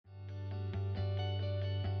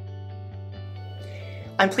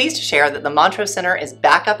I'm pleased to share that the Montrose Center is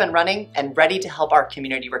back up and running and ready to help our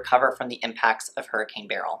community recover from the impacts of Hurricane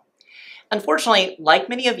Beryl. Unfortunately, like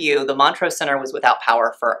many of you, the Montrose Center was without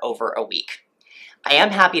power for over a week. I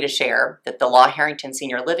am happy to share that the Law Harrington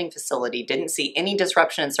Senior Living Facility didn't see any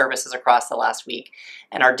disruption in services across the last week,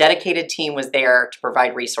 and our dedicated team was there to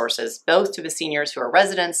provide resources both to the seniors who are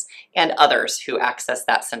residents and others who access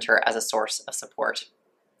that center as a source of support.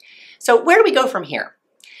 So where do we go from here?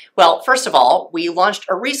 Well, first of all, we launched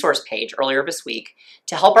a resource page earlier this week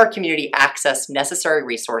to help our community access necessary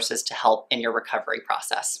resources to help in your recovery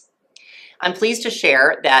process. I'm pleased to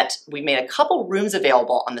share that we made a couple rooms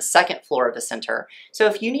available on the second floor of the center. So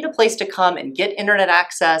if you need a place to come and get internet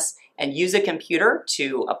access and use a computer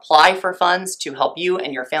to apply for funds to help you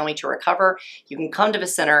and your family to recover, you can come to the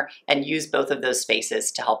center and use both of those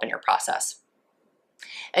spaces to help in your process.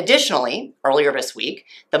 Additionally, earlier this week,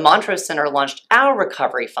 the Montrose Center launched our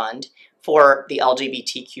recovery fund for the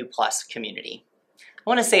LGBTQ+ community. I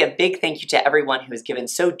want to say a big thank you to everyone who has given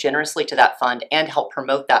so generously to that fund and helped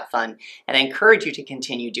promote that fund, and I encourage you to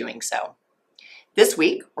continue doing so. This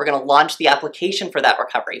week, we're going to launch the application for that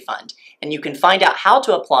recovery fund, and you can find out how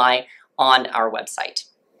to apply on our website.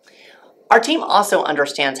 Our team also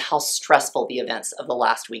understands how stressful the events of the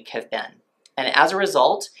last week have been, and as a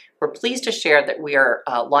result, we're pleased to share that we are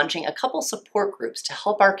launching a couple support groups to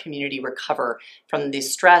help our community recover from the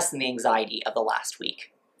stress and the anxiety of the last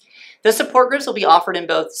week. The support groups will be offered in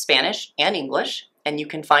both Spanish and English, and you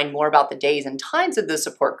can find more about the days and times of the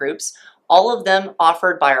support groups, all of them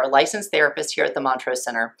offered by our licensed therapists here at the Montrose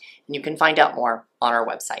Center, and you can find out more on our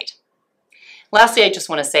website. Lastly, I just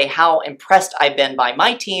want to say how impressed I've been by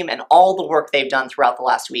my team and all the work they've done throughout the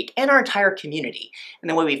last week and our entire community, and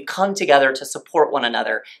the way we've come together to support one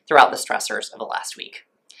another throughout the stressors of the last week.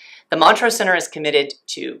 The Montrose Center is committed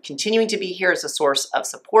to continuing to be here as a source of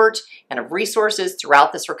support and of resources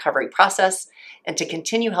throughout this recovery process, and to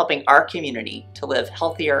continue helping our community to live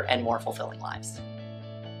healthier and more fulfilling lives.